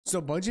So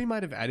Bungie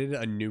might have added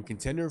a new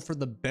contender for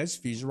the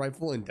best fusion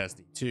rifle in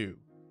Destiny 2.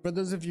 For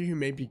those of you who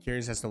may be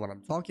curious as to what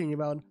I'm talking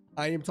about,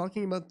 I am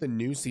talking about the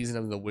new season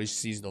of the Wish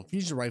seasonal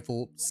fusion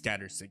rifle,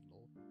 Scatter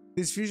Signal.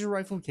 This fusion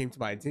rifle came to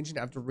my attention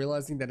after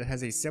realizing that it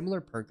has a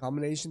similar perk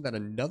combination that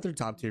another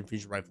top tier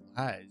fusion rifle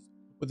has,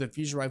 with the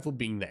fusion rifle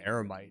being the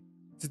Eremite.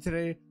 So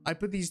today, I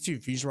put these two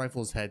fusion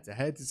rifles head to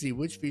head to see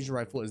which fusion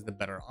rifle is the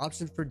better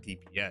option for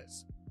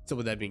DPS. So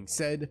with that being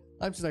said,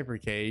 I'm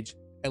SniperKH,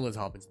 and let's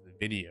hop into the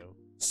video.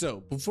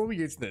 So before we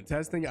get to the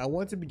testing, I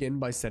want to begin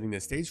by setting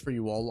the stage for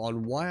you all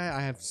on why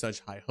I have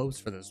such high hopes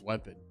for this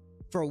weapon.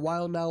 For a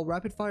while now,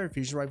 rapid fire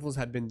fusion rifles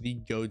have been the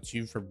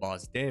go-to for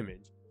boss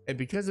damage, and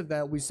because of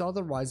that, we saw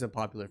the rise of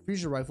popular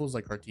fusion rifles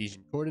like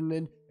Cartesian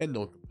Coordinate and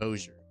Null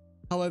Composure.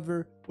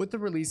 However, with the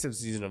release of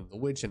Season of the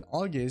Witch in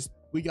August,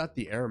 we got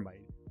the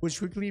Eremite, which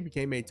quickly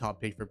became a top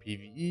pick for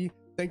PvE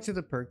thanks to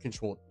the perk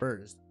Controlled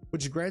Burst,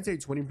 which grants a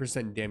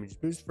 20% damage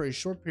boost for a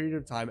short period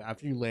of time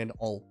after you land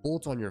all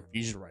bolts on your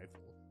fusion rifle.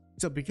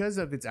 So because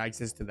of its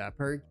access to that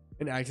perk,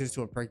 and access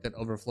to a perk that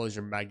overflows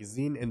your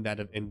magazine and that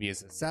of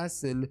Envious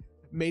Assassin,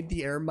 made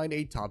the Eremite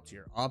a top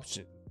tier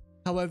option.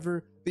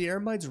 However, the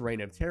Eremite's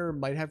reign of terror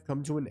might have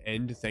come to an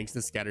end thanks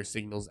to Scatter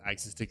Signal's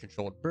access to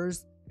Controlled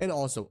Burst and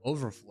also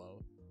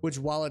Overflow, which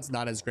while it's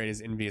not as great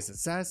as Envious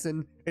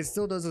Assassin, it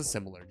still does a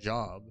similar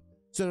job.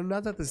 So now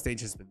that the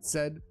stage has been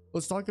set,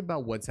 let's talk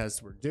about what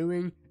tests we're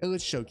doing and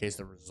let's showcase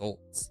the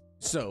results.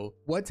 So,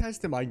 what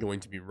test am I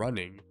going to be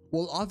running?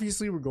 Well,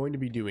 obviously we're going to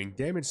be doing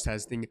damage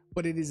testing,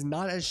 but it is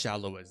not as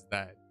shallow as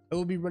that. I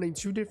will be running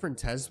two different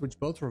tests which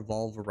both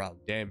revolve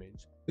around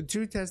damage. The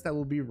two tests that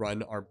will be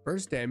run are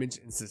burst damage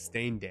and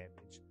sustained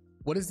damage.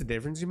 What is the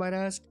difference, you might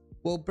ask?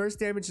 Well, burst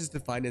damage is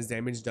defined as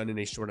damage done in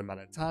a short amount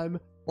of time,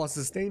 while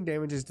sustained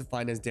damage is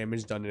defined as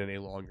damage done in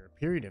a longer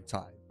period of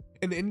time.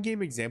 An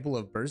in-game example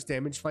of burst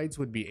damage fights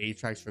would be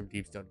Atrax from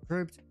Deepstone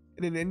Crypt,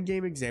 and an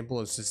in-game example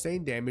of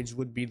sustained damage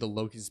would be the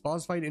Locust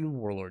boss fight in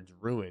Warlord's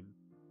Ruin.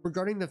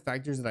 Regarding the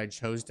factors that I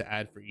chose to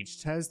add for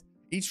each test,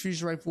 each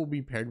fusion rifle will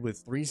be paired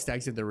with 3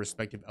 stacks of their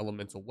respective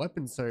elemental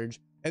weapon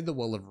surge and the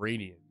Well of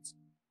Radiance.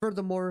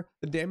 Furthermore,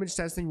 the damage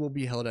testing will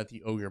be held at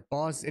the Ogre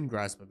boss in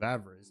Grasp of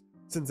Avarice,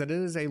 since it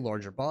is a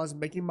larger boss,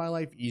 making my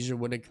life easier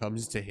when it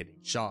comes to hitting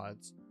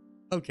shots.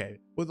 Okay,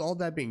 with all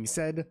that being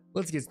said,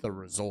 let's get to the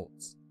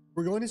results.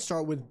 We're going to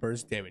start with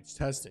burst damage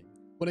testing.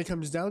 When it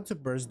comes down to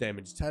burst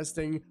damage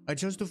testing, I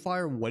chose to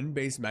fire 1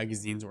 base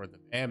magazine's worth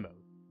of ammo,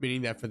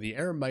 meaning that for the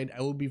Eremite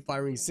I will be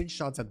firing 6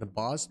 shots at the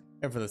boss,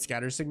 and for the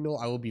Scatter Signal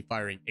I will be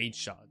firing 8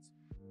 shots.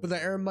 For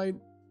the Eremite,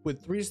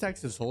 with 3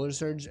 stacks of Solar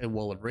Surge and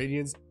Well of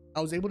Radiance,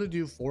 I was able to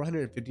do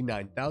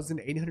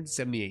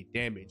 459,878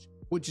 damage,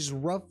 which is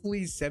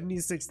roughly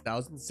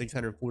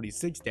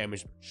 76,646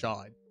 damage per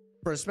shot.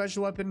 For a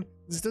special weapon,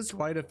 this does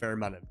quite a fair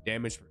amount of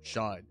damage per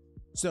shot.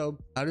 So,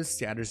 how does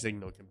Scatter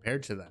Signal compare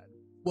to that?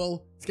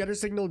 Well, Scatter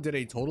Signal did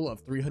a total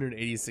of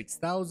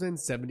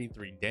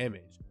 386,073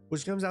 damage,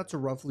 which comes out to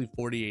roughly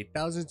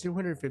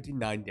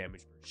 48,259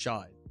 damage per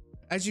shot.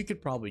 As you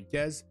could probably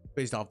guess,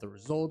 based off the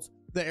results,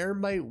 the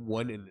Eremite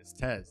won in this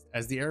test,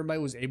 as the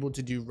Eremite was able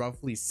to do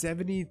roughly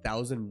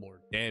 70,000 more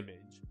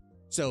damage.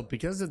 So,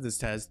 because of this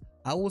test,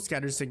 how will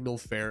Scatter Signal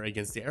fare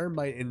against the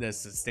Eremite in the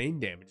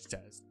sustained damage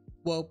test?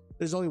 Well,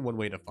 there's only one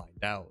way to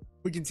find out.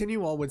 We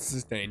continue on with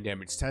sustained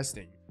damage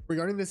testing.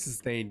 Regarding the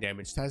sustained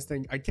damage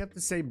testing, I kept the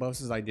same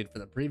buffs as I did for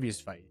the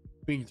previous fight,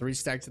 being 3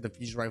 stacks of the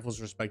fusion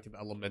rifle's respective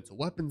elemental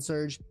weapon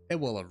surge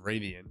and Well of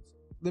Radiance.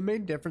 The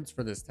main difference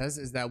for this test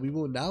is that we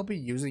will now be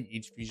using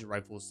each fusion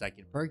rifle's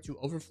second perk to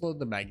overflow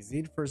the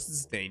magazine for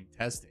sustained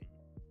testing.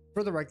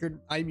 For the record,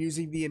 I'm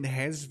using the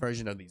enhanced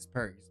version of these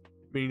perks,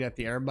 meaning that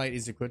the Eremite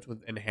is equipped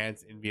with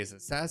enhanced Envious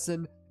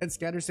Assassin and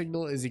Scatter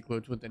Signal is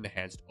equipped with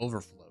enhanced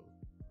Overflow.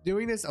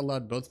 Doing this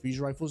allowed both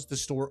fusion rifles to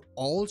store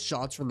all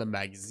shots from the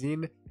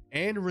magazine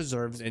and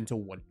reserves into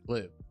one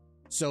clip.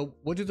 So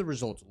what do the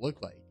results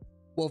look like?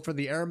 Well, for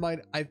the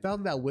Eremite, I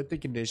found that with the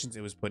conditions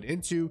it was put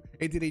into,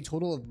 it did a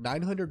total of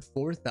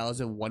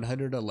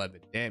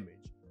 904,111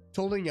 damage,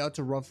 totaling out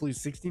to roughly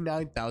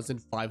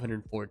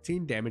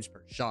 69,514 damage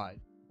per shot,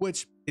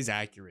 which is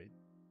accurate.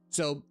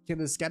 So can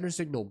the Scatter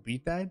Signal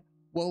beat that?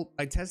 Well,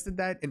 I tested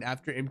that, and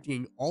after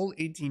emptying all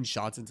 18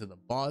 shots into the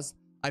boss,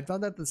 I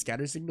found that the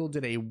Scatter Signal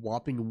did a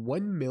whopping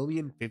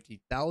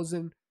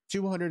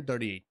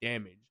 1,050,238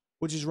 damage,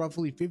 which is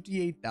roughly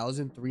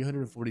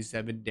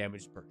 58,347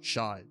 damage per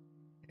shot.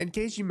 In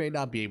case you may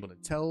not be able to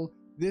tell,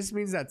 this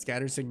means that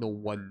Scatter Signal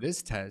won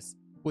this test,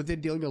 with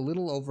it dealing a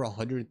little over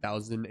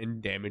 100,000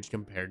 in damage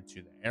compared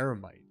to the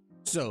Eremite.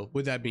 So,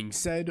 with that being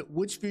said,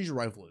 which fusion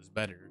rifle is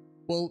better?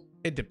 Well,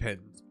 it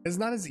depends. It's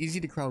not as easy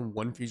to crown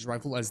one fusion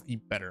rifle as the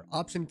better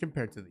option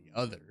compared to the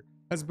other,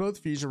 as both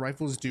fusion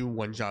rifles do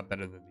one job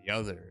better than the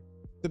other.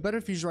 The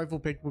better fusion rifle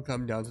pick will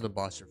come down to the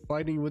boss you're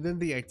fighting within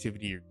the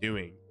activity you're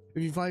doing.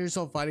 If you find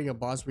yourself fighting a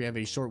boss where you have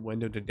a short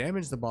window to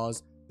damage the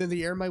boss, then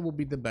the Eremite will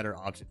be the better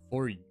option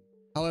for you.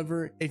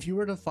 However, if you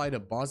were to fight a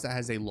boss that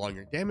has a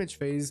longer damage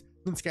phase,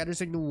 then Scatter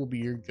Signal will be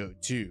your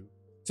go-to.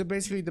 So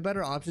basically, the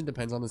better option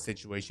depends on the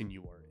situation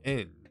you are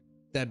in.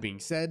 That being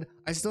said,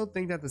 I still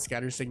think that the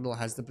scatter signal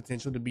has the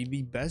potential to be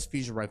the best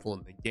fusion rifle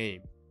in the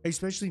game,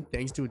 especially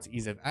thanks to its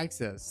ease of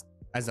access.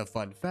 As a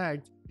fun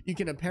fact, you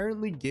can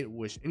apparently get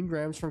wish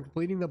engrams from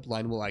completing the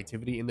blind will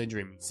activity in the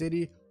Dreaming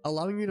City,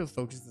 allowing you to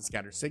focus the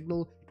scatter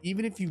signal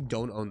even if you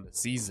don't own the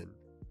season.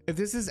 If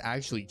this is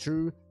actually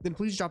true, then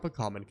please drop a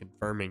comment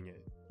confirming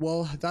it.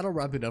 Well, that'll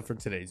wrap it up for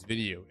today's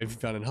video. If you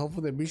found it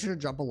helpful, then be sure to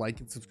drop a like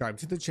and subscribe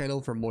to the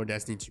channel for more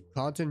Destiny 2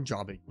 content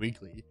dropping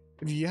weekly.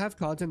 If you have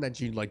content that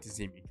you'd like to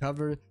see me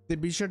cover, then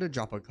be sure to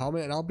drop a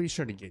comment and I'll be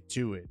sure to get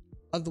to it.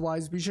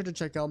 Otherwise, be sure to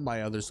check out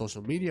my other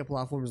social media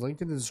platforms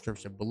linked in the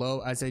description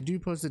below, as I do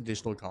post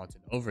additional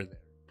content over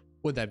there.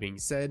 With that being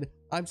said,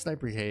 I'm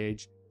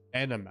SniperKH,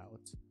 and I'm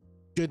out.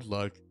 Good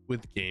luck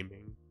with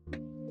gaming.